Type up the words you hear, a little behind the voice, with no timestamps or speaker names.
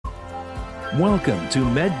Welcome to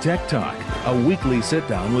MedTech Talk, a weekly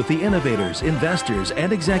sit-down with the innovators, investors,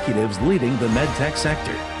 and executives leading the MedTech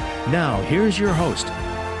sector. Now, here's your host,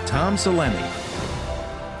 Tom Salemi.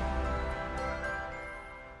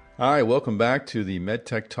 Hi, welcome back to the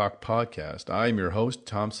MedTech Talk podcast. I'm your host,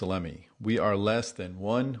 Tom Salemi. We are less than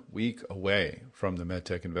 1 week away from the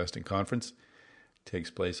MedTech Investing Conference. It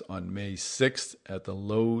takes place on May 6th at the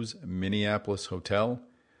Loews Minneapolis Hotel.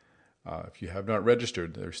 If you have not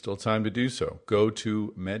registered, there's still time to do so. Go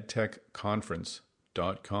to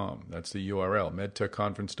medtechconference.com. That's the URL,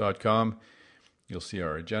 medtechconference.com. You'll see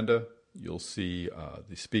our agenda. You'll see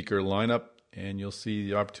the speaker lineup, and you'll see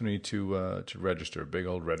the opportunity to register. Big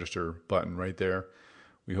old register button right there.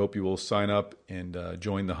 We hope you will sign up and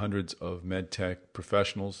join the hundreds of MedTech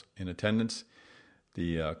professionals in attendance.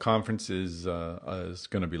 The conference is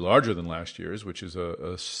going to be larger than last year's, which is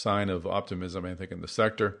a sign of optimism, I think, in the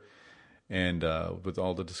sector. And with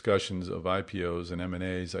all the discussions of IPOs and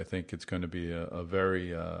M&As, I think it's going to be a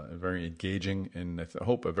very engaging and I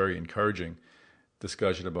hope a very encouraging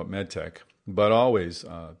discussion about MedTech. But always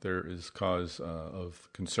there is cause of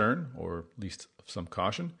concern, or at least some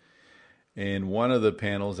caution. And one of the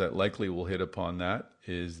panels that likely will hit upon that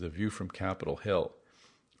is the view from Capitol Hill.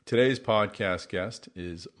 Today's podcast guest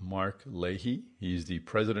is Mark Leahy. He's the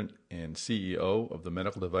president and CEO of the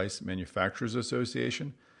Medical Device Manufacturers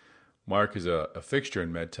Association. Mark is a fixture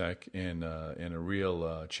in MedTech and a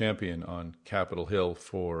real champion on Capitol Hill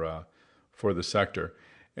for the sector.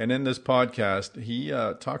 And in this podcast, he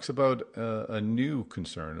talks about a new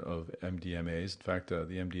concern of MDMAs. In fact, the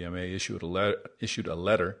MDMA issued a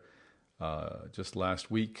letter just last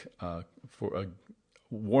week for a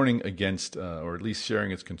warning against, or at least sharing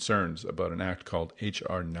its concerns about an act called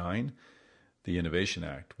H.R. 9, the Innovation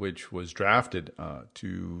Act, which was drafted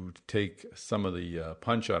to take some of the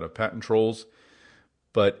punch out of patent trolls,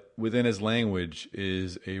 but within his language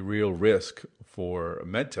is a real risk for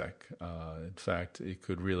MedTech. In fact, it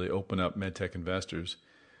could really open up MedTech investors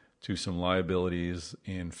to some liabilities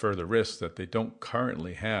and further risks that they don't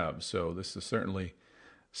currently have. So this is certainly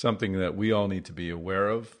something that we all need to be aware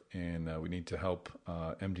of, and we need to help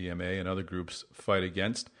MDMA and other groups fight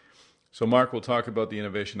against. So Mark will talk about the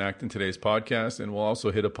Innovation Act in today's podcast, and we'll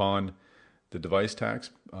also hit upon the device tax.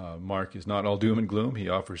 Mark is not all doom and gloom. He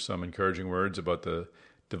offers some encouraging words about the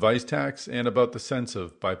device tax and about the sense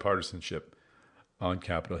of bipartisanship on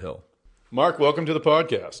Capitol Hill. Mark, welcome to the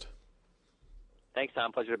podcast. Thanks,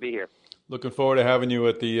 Tom. Pleasure to be here. Looking forward to having you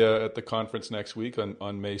at the conference next week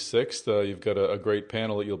on May 6th. You've got a great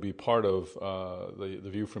panel that you'll be part of, the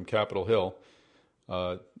view from Capitol Hill.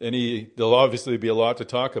 There'll obviously be a lot to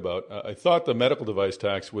talk about. I thought the medical device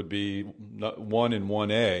tax would be 1 and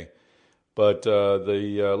 1A, but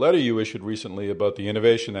the letter you issued recently about the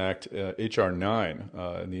Innovation Act, H.R. 9,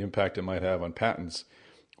 and the impact it might have on patents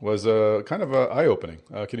was kind of eye-opening.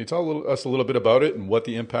 Can you tell us a little bit about it and what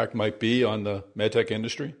the impact might be on the medtech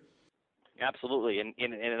industry? Absolutely, and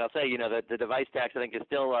I'll say, that the device tax I think is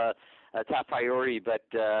still a top priority, but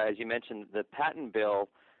as you mentioned, the patent bill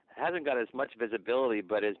hasn't got as much visibility,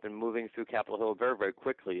 but has been moving through Capitol Hill very, very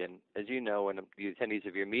quickly. And as you know, and the attendees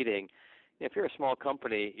of your meeting, if you're a small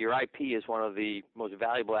company, your IP is one of the most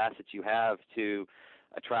valuable assets you have to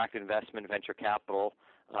attract investment, venture capital,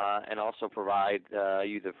 and also provide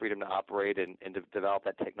you the freedom to operate and to develop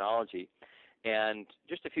that technology. And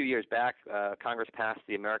just a few years back, Congress passed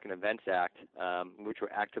the American Invents Act, which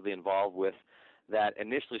we're actively involved with, that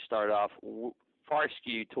initially started off far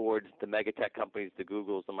skewed towards the mega tech companies, the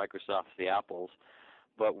Googles, the Microsofts, the Apples.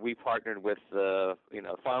 But we partnered with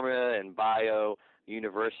pharma and bio,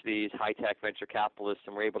 universities, high-tech venture capitalists,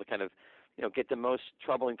 and we're able to kind of get the most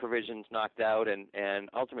troubling provisions knocked out and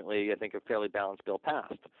ultimately, I think, a fairly balanced bill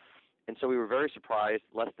passed. And so we were very surprised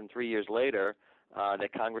less than 3 years later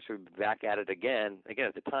that Congress would be back at it again. Again,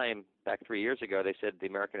 at the time, back 3 years ago, they said the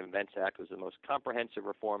American Invents Act was the most comprehensive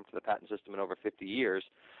reform to the patent system in over 50 years.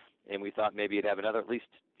 And we thought maybe it'd have another at least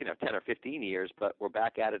 10 or 15 years, but we're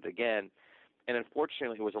back at it again. And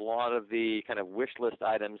unfortunately, it was a lot of the kind of wish list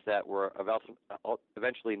items that were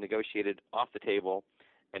eventually negotiated off the table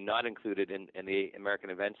and not included in the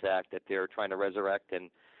American Invents Act that they're trying to resurrect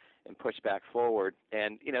and push back forward.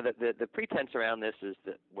 And the pretense around this is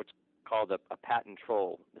that what's called a patent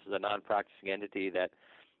troll. This is a non-practicing entity that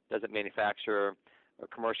doesn't manufacture or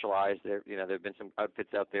commercialize. There have been some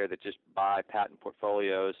outfits out there that just buy patent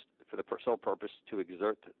portfolios for the sole purpose to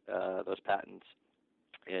exert those patents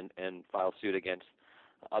and file suit against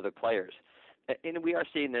other players. And we are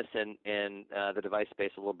seeing this in the device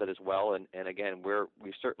space a little bit as well. And again,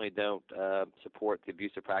 we certainly don't support the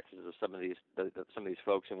abusive practices of some of these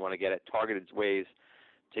folks and want to get at targeted ways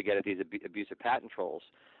to get at these abusive patent trolls.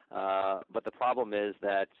 But the problem is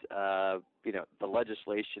that the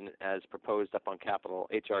legislation as proposed up on Capitol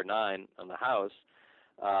H.R. 9 on the House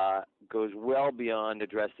goes well beyond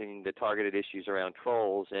addressing the targeted issues around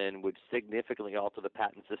trolls and would significantly alter the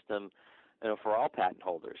patent system, for all patent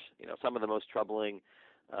holders. Some of the most troubling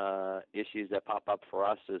issues that pop up for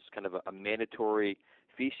us is kind of a mandatory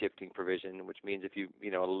fee shifting provision, which means if you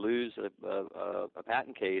lose a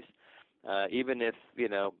patent case, even if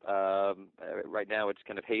right now it's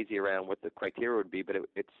kind of hazy around what the criteria would be, but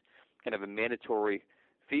it's kind of a mandatory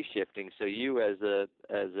fee shifting. So you as a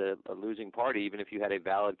losing party, even if you had a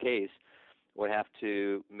valid case, would have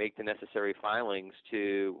to make the necessary filings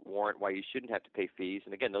to warrant why you shouldn't have to pay fees.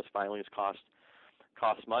 And again, those filings cost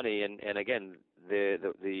money. And again,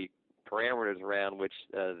 the parameters around which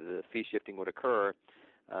the fee shifting would occur,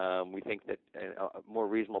 we think that a more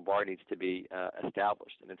reasonable bar needs to be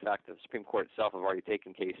established. And in fact, the Supreme Court itself have already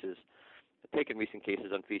taken recent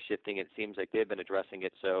cases on fee shifting. It seems like they've been addressing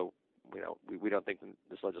it. So we don't think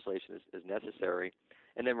this legislation is necessary.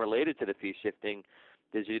 And then related to the fee shifting,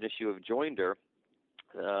 there's an issue of joinder,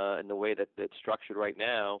 and the way that it's structured right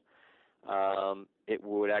now. It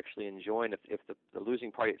would actually enjoin if the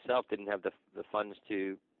losing party itself didn't have the funds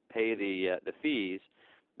to pay the fees,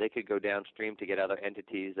 they could go downstream to get other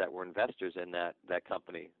entities that were investors in that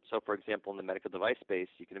company. So, for example, in the medical device space,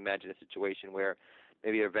 you can imagine a situation where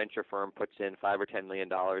maybe a venture firm puts in $5 or $10 million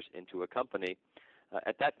into a company.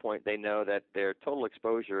 At that point, they know that their total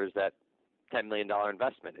exposure is that $10 million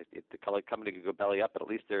investment. If the company could go belly up, but at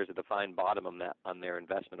least there's a defined bottom on their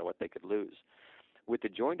investment of what they could lose. With the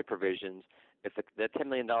joinder provisions, if that $10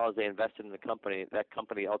 million they invested in the company, that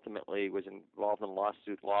company ultimately was involved in a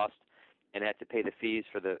lawsuit, lost, and had to pay the fees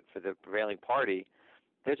for the prevailing party,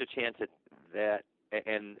 there's a chance that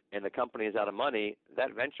the company is out of money,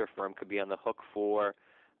 that venture firm could be on the hook for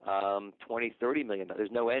 $20, $30 million.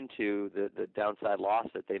 There's no end to the downside loss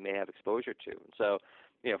that they may have exposure to. And so,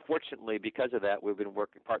 fortunately, because of that, we've been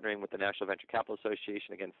partnering with the National Venture Capital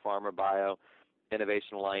Association, again, Pharma, Bio,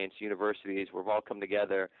 Innovation Alliance, universities. We've all come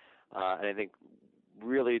together, and I think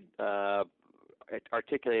really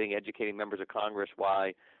articulating, educating members of Congress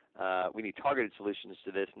why we need targeted solutions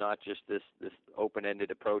to this, not just this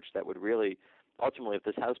open-ended approach that would really, ultimately, if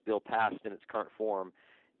this House bill passed in its current form,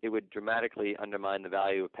 it would dramatically undermine the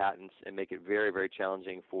value of patents and make it very, very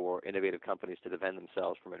challenging for innovative companies to defend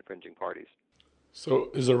themselves from infringing parties. So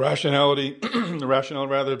is the rationale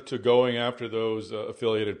to going after those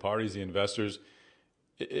affiliated parties, the investors,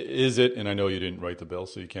 is it, and I know you didn't write the bill,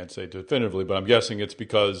 so you can't say definitively, but I'm guessing it's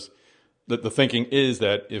because the thinking is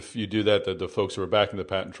that if you do that, the folks who are backing the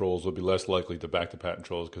patent trolls will be less likely to back the patent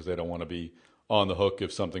trolls because they don't want to be on the hook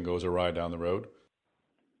if something goes awry down the road?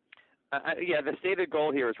 The stated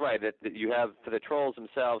goal here is right, that you have, for the trolls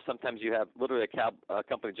themselves, sometimes you have literally a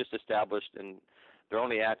company just established and their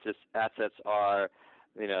only assets are,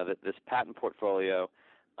 this patent portfolio,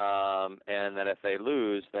 and that if they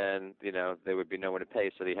lose, then, there would be no one to pay,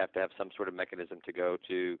 so you have to have some sort of mechanism to go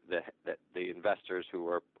to the investors who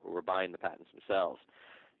are buying the patents themselves.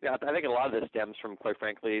 I think a lot of this stems from, quite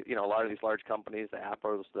frankly, a lot of these large companies, the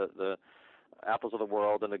Apples, the Apples of the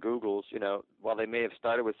world and the Googles, while they may have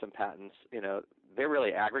started with some patents, they're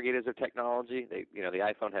really aggregators of technology. The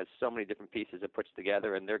iPhone has so many different pieces it puts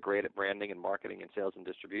together, and they're great at branding and marketing and sales and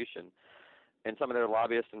distribution. And some of their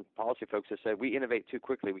lobbyists and policy folks have said, we innovate too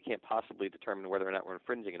quickly. We can't possibly determine whether or not we're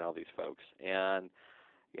infringing in all these folks. And,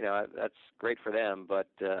 that's great for them. But,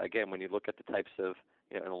 again, when you look at the types of,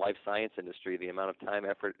 in the life science industry, the amount of time,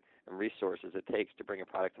 effort, and resources it takes to bring a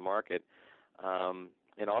product to market,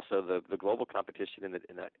 and also the global competition and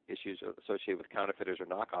the issues associated with counterfeiters or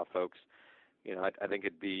knockoff folks, I think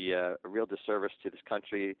it'd be a real disservice to this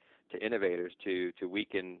country, to innovators, to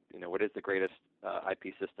weaken, what is the greatest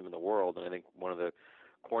IP system in the world, and I think one of the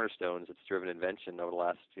cornerstones that's driven invention over the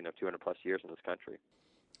last, 200 plus years in this country.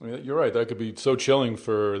 I mean, you're right. That could be so chilling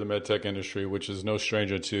for the medtech industry, which is no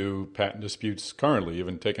stranger to patent disputes currently,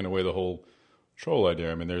 even taking away the whole troll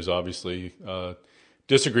idea. I mean, there's obviously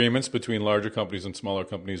disagreements between larger companies and smaller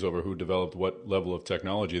companies over who developed what level of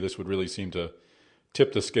technology. This would really seem to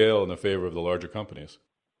tip the scale in the favor of the larger companies.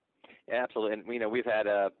 Yeah, absolutely. And, we've had,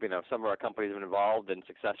 some of our companies have been involved and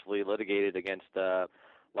successfully litigated against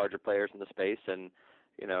larger players in the space. And,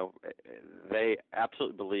 they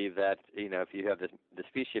absolutely believe that, if you have this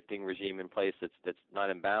fee shifting regime in place that's not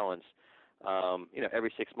in balance,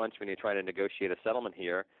 every 6 months when you're trying to negotiate a settlement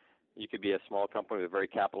here, you could be a small company with very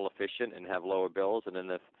capital efficient and have lower bills. And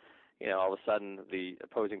then if, all of a sudden the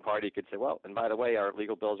opposing party could say, well, and by the way, our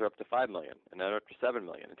legal bills are up to $5 million and then up to $7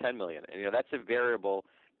 million and $10 million. And, that's a variable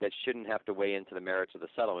that shouldn't have to weigh into the merits of the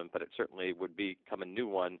settlement, but it certainly would become a new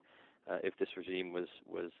one if this regime was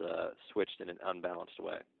switched in an unbalanced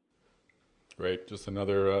way. Great. Just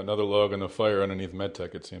another log on the fire underneath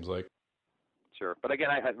MedTech, it seems like. Sure. But again,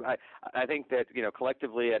 I think that,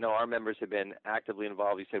 collectively, I know our members have been actively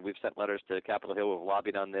involved. You said we've sent letters to Capitol Hill. We've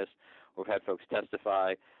lobbied on this. We've had folks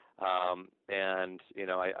testify. And,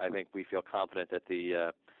 I think we feel confident that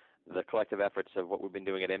the collective efforts of what we've been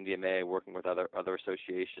doing at MDMA, working with other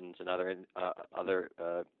associations and other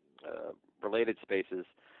related spaces,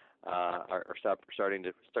 are starting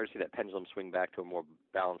to see that pendulum swing back to a more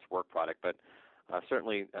balanced work product. But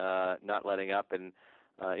certainly not letting up. And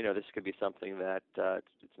this could be something that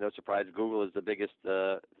it's no surprise. Google is the biggest,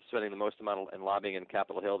 spending the most amount in lobbying in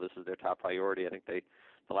Capitol Hill. This is their top priority. I think the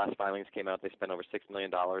last filings came out. They spent over $6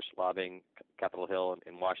 million lobbying Capitol Hill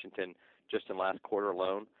in Washington just in last quarter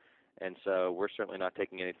alone. And so we're certainly not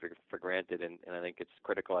taking anything for granted. And I think it's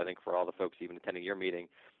critical, for all the folks even attending your meeting,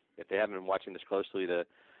 if they haven't been watching this closely, to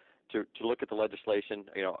look at the legislation.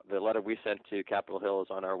 The letter we sent to Capitol Hill is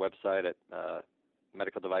on our website at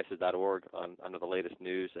medicaldevices.org under the latest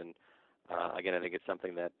news. And again, I think it's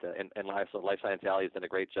something that and Life Science Alley has done a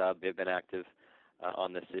great job. They've been active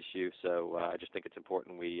on this issue. So I just think it's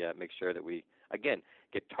important we make sure that we, again,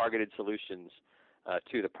 get targeted solutions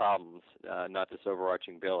to the problems, not this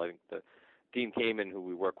overarching bill. I think the Dean Kamen, who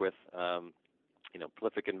we work with,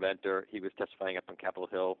 prolific inventor, he was testifying up on Capitol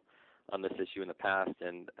Hill on this issue in the past,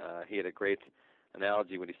 and he had a great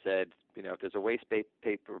analogy when he said, if there's a waste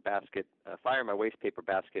paper basket, fire in my waste paper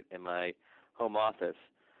basket in my home office,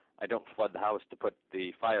 I don't flood the house to put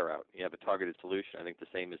the fire out. You have a targeted solution. I think the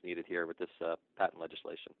same is needed here with this patent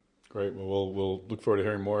legislation. Great. Well, we'll look forward to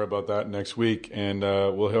hearing more about that next week, and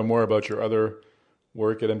we'll hear more about your other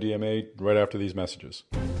work at MDMA right after these messages.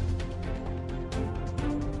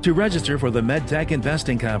 To register for the MedTech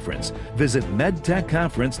Investing Conference, visit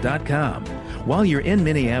medtechconference.com. While you're in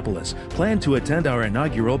Minneapolis, plan to attend our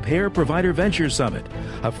inaugural Payer Provider Venture Summit,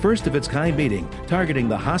 a first-of-its-kind meeting targeting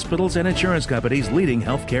the hospitals and insurance companies leading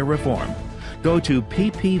healthcare reform. Go to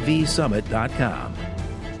ppvsummit.com.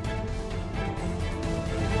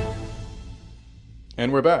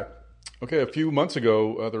 And we're back. Okay, a few months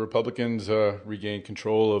ago, the Republicans regained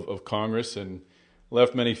control of Congress and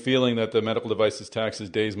left many feeling that the medical devices tax's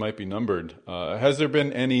days might be numbered. Has there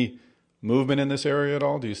been any movement in this area at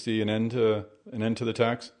all? Do you see an end to the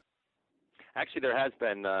tax? Actually, there has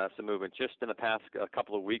been some movement. Just in the past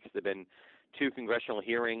couple of weeks, there have been 2 congressional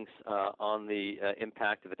hearings on the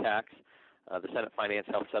impact of the tax. The Senate Finance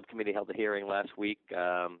Health Subcommittee held a hearing last week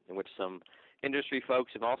in which some industry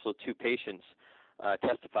folks and also 2 patients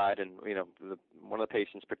testified. And, one of the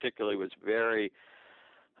patients particularly was very,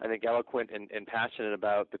 I think, eloquent and passionate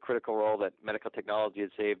about the critical role that medical technology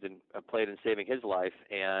had played in saving his life,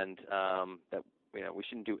 and that we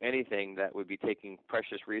shouldn't do anything that would be taking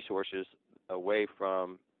precious resources away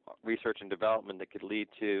from research and development that could lead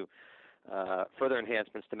to further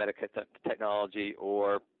enhancements to medical technology,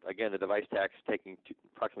 or again, the device tax taking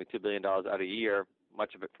approximately $2 billion out a year,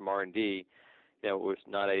 much of it from R&D. It was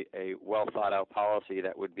not a well thought out policy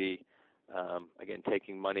that would be again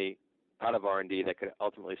taking money out of R&D that could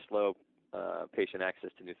ultimately slow patient access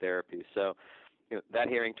to new therapies. So that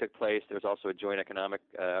hearing took place. There was also a joint economic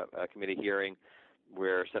committee hearing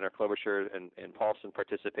where Senator Klobuchar and Paulson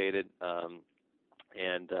participated,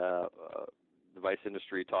 and the device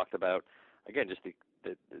industry talked about, again, just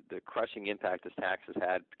the crushing impact this tax has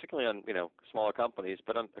had, particularly on smaller companies,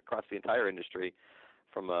 but across the entire industry,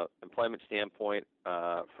 from an employment standpoint,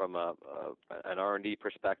 from an R&D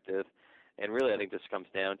perspective. And really, I think this comes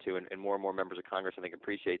down to, and more members of Congress, I think,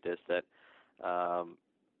 appreciate this, that,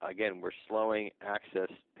 again, we're slowing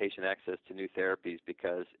patient access to new therapies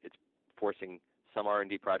because it's forcing some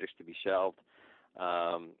R&D projects to be shelved,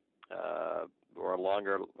 or a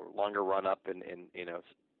longer run-up in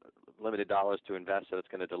limited dollars to invest, so it's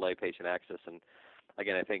going to delay patient access. And,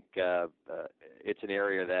 again, I think it's an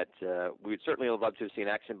area that we'd certainly have loved to have seen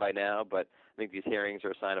action by now, but I think these hearings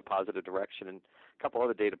are a sign of positive direction. And a couple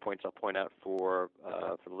other data points I'll point out for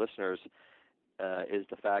the listeners is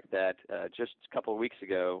the fact that just a couple of weeks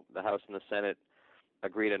ago, the House and the Senate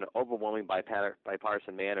agreed in an overwhelming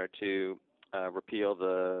bipartisan manner to repeal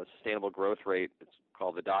the sustainable growth rate. It's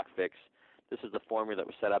called the Doc Fix. This is the formula that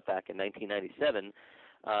was set up back in 1997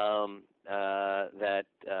 that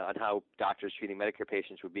on how doctors treating Medicare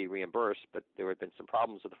patients would be reimbursed, but there had been some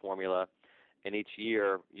problems with the formula, and each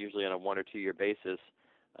year, usually on a 1 or 2 year basis,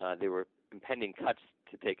 there were impending cuts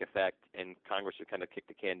to take effect, and Congress would kind of kick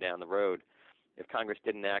the can down the road. If Congress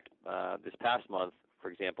didn't act this past month for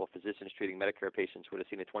example, physicians treating Medicare patients would have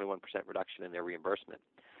seen a 21% reduction in their reimbursement.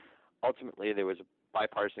 Ultimately, there was a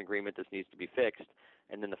bipartisan agreement this needs to be fixed,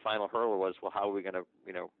 and then the final hurdle was, well, how are we going to,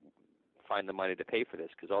 find the money to pay for this?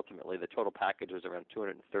 Because ultimately, the total package was around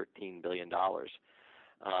 $213 billion.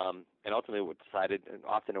 And ultimately, what decided, and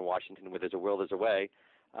often in Washington, where there's a will, there's a way,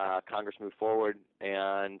 Congress moved forward,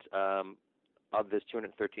 and of this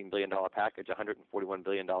 $213 billion package, $141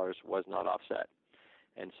 billion was not offset.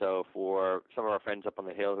 And so for some of our friends up on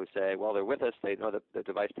the Hill who say, well, they're with us, they know that the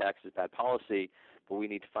device tax is bad policy, but we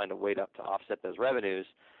need to find a way to offset those revenues,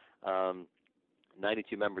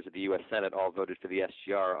 92 members of the U.S. Senate all voted for the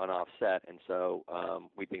SGR on offset, and so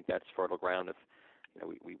we think that's fertile ground. If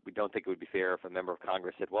we don't think it would be fair if a member of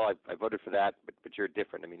Congress said, well, I voted for that, but you're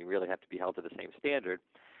different. I mean, you really have to be held to the same standard.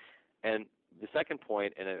 And the second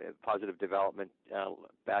point, and a positive development,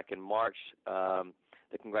 back in March,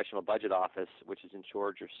 the Congressional Budget Office, which is in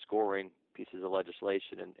charge of scoring pieces of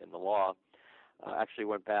legislation in the law, actually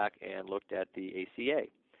went back and looked at the ACA.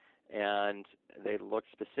 And they looked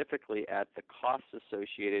specifically at the costs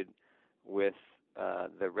associated with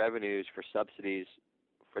the revenues for subsidies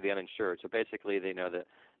for the uninsured. So basically, they know that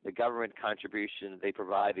the government contribution they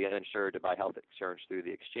provide the uninsured to buy health insurance through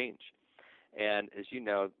the exchange. And as you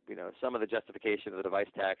know, some of the justification of the device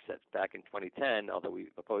tax back in 2010, although we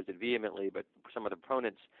opposed it vehemently, but some of the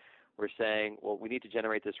proponents were saying, well, we need to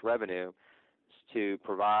generate this revenue to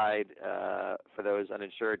provide for those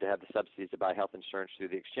uninsured to have the subsidies to buy health insurance through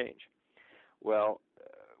the exchange. Well,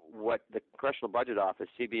 what the Congressional Budget Office,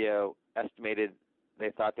 CBO, estimated they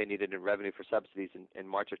thought they needed in revenue for subsidies in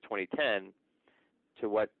March of 2010 to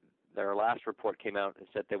what their last report came out and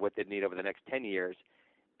said that what they'd need over the next 10 years,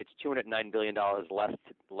 it's $209 billion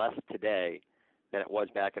less today than it was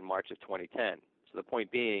back in March of 2010. So the point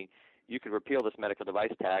being, you could repeal this medical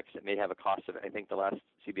device tax. It may have a cost of, I think the last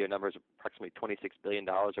CBO number is approximately $26 billion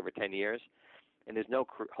over 10 years, and there's no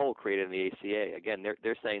hole created in the ACA. Again,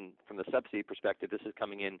 they're saying from the subsidy perspective, this is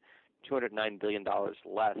coming in $209 billion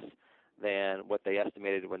less than what they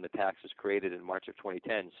estimated when the tax was created in March of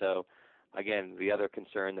 2010. So again, the other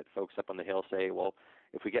concern that folks up on the Hill say, well,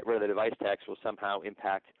 if we get rid of the device tax, will somehow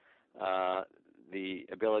impact the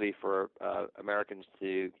ability for Americans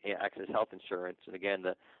to access health insurance. And again,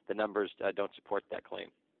 the numbers don't support that claim.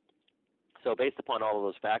 So based upon all of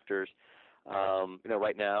those factors,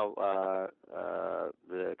 right now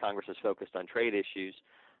the Congress is focused on trade issues,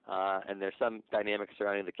 and there's some dynamics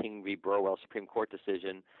surrounding the King v. Burwell Supreme Court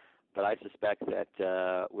decision, but I suspect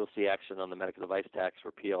that we'll see action on the medical device tax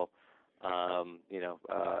repeal,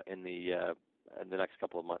 in the next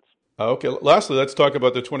couple of months. Okay. Lastly, let's talk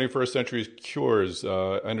about the 21st Century Cures.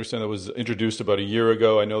 I understand that was introduced about a year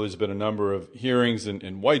ago. I know there's been a number of hearings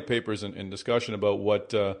and white papers and discussion about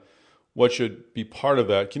what should be part of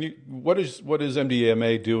that. What is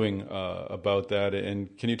MDMA doing about that?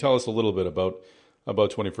 And can you tell us a little bit about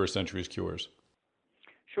 21st Century Cures?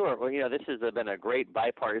 Sure. Well, this has been a great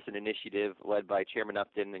bipartisan initiative led by Chairman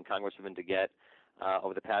Upton and Congresswoman DeGette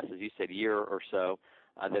over the past, as you said, year or so.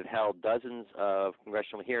 They've held dozens of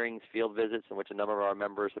congressional hearings, field visits, in which a number of our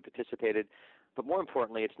members have participated. But more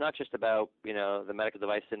importantly, it's not just about, the medical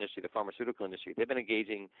device industry, the pharmaceutical industry. They've been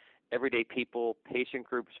engaging everyday people, patient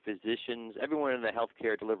groups, physicians, everyone in the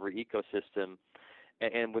healthcare delivery ecosystem.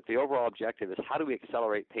 And with the overall objective is how do we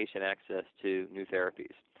accelerate patient access to new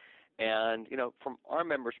therapies? And, from our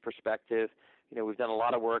members' perspective, we've done a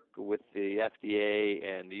lot of work with the FDA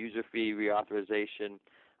and the user fee reauthorization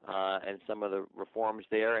and some of the reforms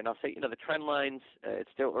there. And I'll say, the trend lines, it's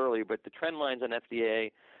still early, but the trend lines on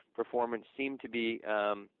FDA performance seem to be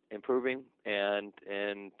improving. And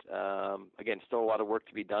again, still a lot of work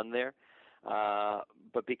to be done there.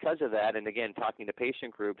 But because of that, and again, talking to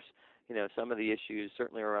patient groups, some of the issues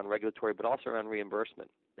certainly around regulatory, but also around reimbursement.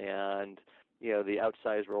 And the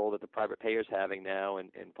outsized role that the private payers having now and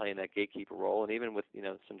playing that gatekeeper role, and even with,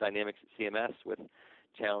 some dynamics at CMS with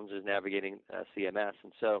challenges navigating CMS.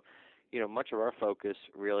 And so, much of our focus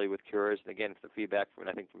really with Cures, and again, it's the feedback from,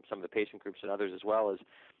 I think, from some of the patient groups and others as well, is,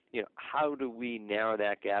 how do we narrow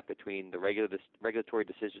that gap between the regulatory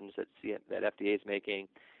decisions that FDA is making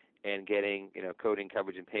and getting, coding,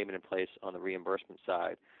 coverage, and payment in place on the reimbursement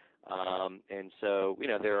side. And so,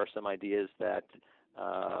 there are some ideas that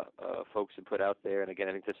folks have put out there, and again,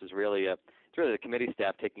 I think this is really the committee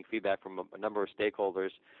staff taking feedback from a number of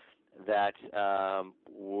stakeholders that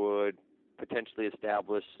would potentially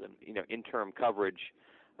establish, interim coverage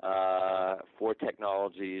for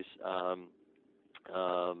technologies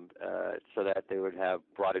so that they would have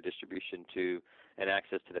broader distribution to and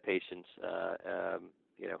access to the patients,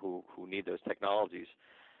 who need those technologies.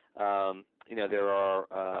 There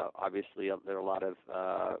are obviously there are a lot of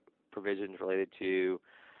provisions related to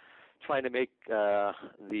trying to make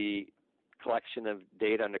the collection of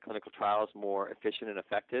data under clinical trials more efficient and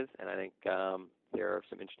effective, and I think there are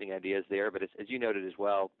some interesting ideas there. But as you noted as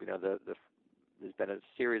well, there's been a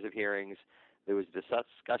series of hearings. There was a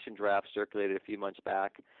discussion draft circulated a few months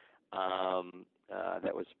back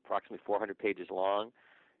that was approximately 400 pages long.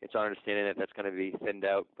 It's our understanding that that's going to be thinned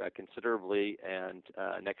out considerably, and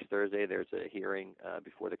next Thursday there's a hearing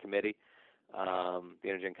before the committee, the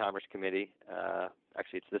Energy and Commerce Committee.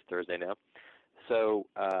 Actually, it's this Thursday now. So,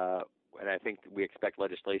 and I think we expect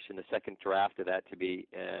legislation, the second draft of that, to be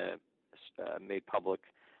made public.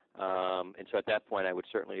 And so at that point, I would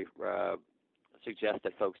certainly suggest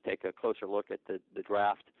that folks take a closer look at the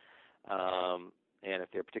draft, and if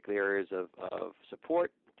there are particular areas of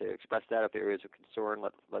support, to express that. If there are areas of concern,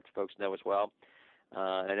 let folks know as well.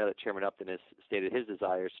 And I know that Chairman Upton has stated his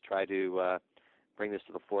desires to try to bring this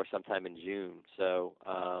to the floor sometime in June. So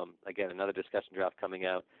again, another discussion draft coming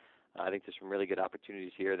out. I think there's some really good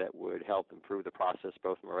opportunities here that would help improve the process,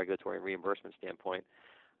 both from a regulatory and reimbursement standpoint.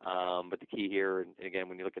 But the key here, and again,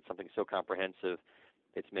 when you look at something so comprehensive,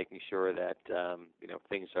 it's making sure that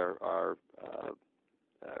things are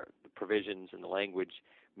the provisions and the language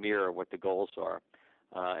mirror what the goals are.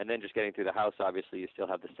 And then just getting through the House, obviously, you still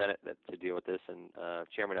have the Senate to deal with this, and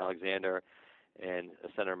Chairman Alexander and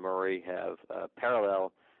Senator Murray have a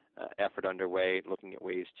parallel effort underway, looking at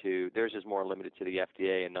ways to. Theirs is more limited to the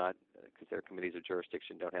FDA, and not because their committees of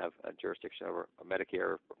jurisdiction don't have a jurisdiction over Medicare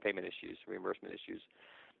or payment issues, reimbursement issues.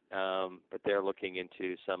 But they're looking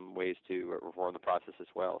into some ways to reform the process as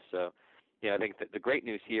well. So, I think that the great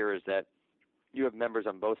news here is that you have members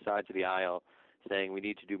on both sides of the aisle saying we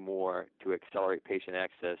need to do more to accelerate patient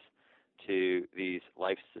access to these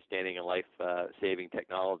life-sustaining and life-saving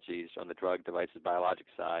technologies on the drug, devices, biologic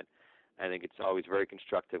side. I think it's always very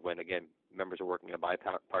constructive when, again, members are working in a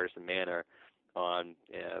bipartisan manner on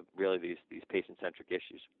really these patient-centric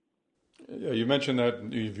issues. Yeah, you mentioned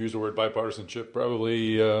that you've used the word bipartisanship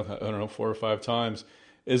probably, 4 or 5 times.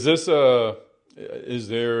 Is there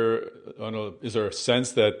a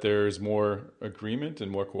sense that there's more agreement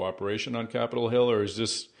and more cooperation on Capitol Hill, or is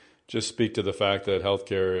this just speak to the fact that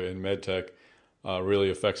healthcare and medtech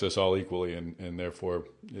really affects us all equally and therefore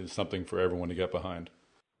is something for everyone to get behind?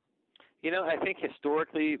 I think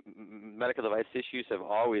historically medical device issues have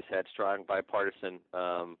always had strong bipartisan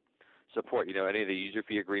support. Any of the user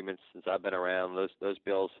fee agreements since I've been around, those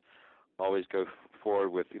bills always go forward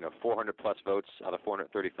with 400 plus votes out of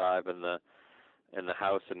 435 in the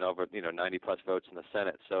House and over 90 plus votes in the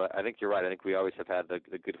Senate. So I think you're right. I think we always have had the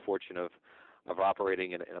good fortune of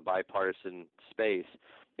operating in a bipartisan space.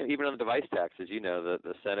 Even on the device tax, as you know,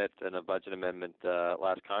 the Senate and a budget amendment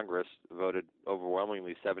last Congress voted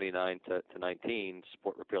overwhelmingly 79 to 19 to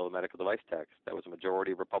support repeal of the medical device tax. That was a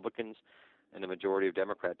majority of Republicans and a majority of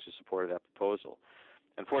Democrats who supported that proposal.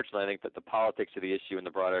 Unfortunately, I think that the politics of the issue and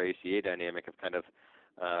the broader ACA dynamic have kind of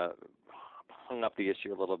hung up the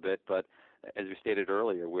issue a little bit. But as we stated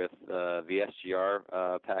earlier, with the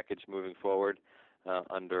SGR package moving forward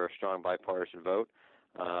under a strong bipartisan vote,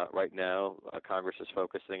 right now Congress is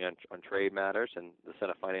focusing on trade matters, and the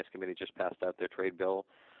Senate Finance Committee just passed out their trade bill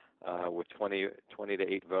with 20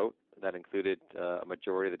 to 8 vote. That included a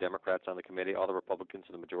majority of the Democrats on the committee, all the Republicans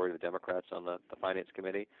and the majority of the Democrats on the Finance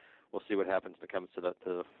Committee. We'll see what happens when it comes to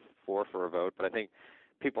the floor for a vote. But I think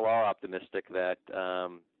people are optimistic that there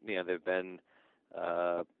have been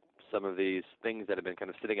some of these things that have been kind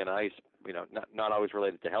of sitting on ice, not always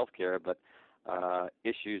related to healthcare, but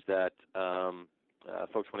issues that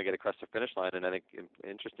folks want to get across the finish line. And I think,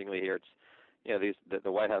 interestingly here, it's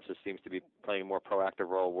the White House seems to be playing a more proactive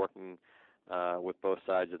role, working with both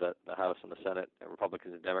sides of the House and the Senate, and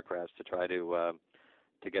Republicans and Democrats, to try to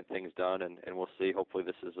get things done. And we'll see. Hopefully,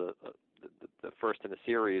 this is the first in a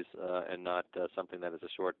series and not something that is a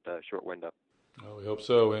short window. Well, we hope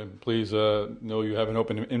so. And please know you have an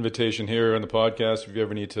open invitation here on the podcast. If you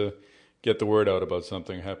ever need to get the word out about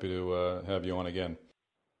something, happy to have you on again.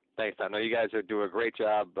 Thanks, Tom. I know you guys are doing a great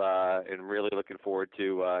job and really looking forward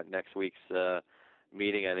to next week's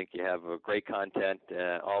meeting. I think you have great content.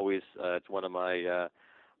 Always, it's one of my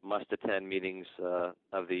must-attend meetings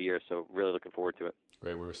of the year, so really looking forward to it.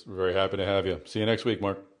 Great. We're very happy to have you. See you next week,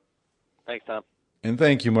 Mark. Thanks, Tom. And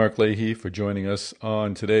thank you, Mark Leahy, for joining us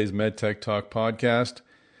on today's MedTech Talk podcast.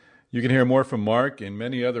 You can hear more from Mark and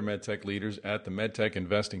many other MedTech leaders at the MedTech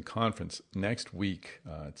Investing Conference next week.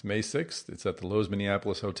 It's May 6th. It's at the Loews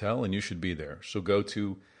Minneapolis Hotel, and you should be there. So go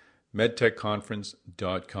to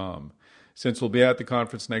medtechconference.com. Since we'll be at the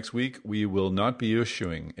conference next week, we will not be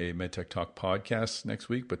issuing a MedTech Talk podcast next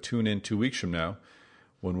week, but tune in 2 weeks from now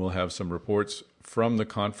when we'll have some reports from the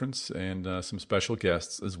conference and some special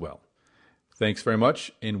guests as well. Thanks very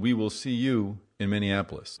much, and we will see you in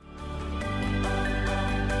Minneapolis.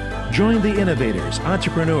 Join the innovators,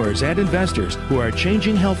 entrepreneurs, and investors who are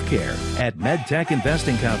changing healthcare at MedTech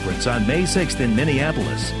Investing Conference on May 6th in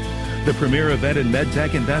Minneapolis. The premier event in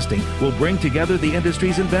MedTech investing will bring together the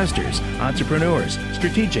industry's investors, entrepreneurs,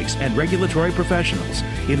 strategics, and regulatory professionals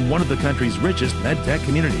in one of the country's richest MedTech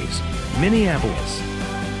communities, Minneapolis.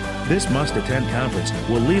 This must-attend conference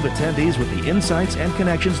will leave attendees with the insights and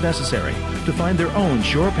connections necessary to find their own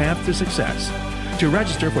sure path to success. To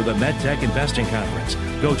register for the MedTech Investing Conference,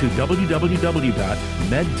 go to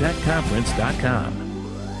www.medtechconference.com.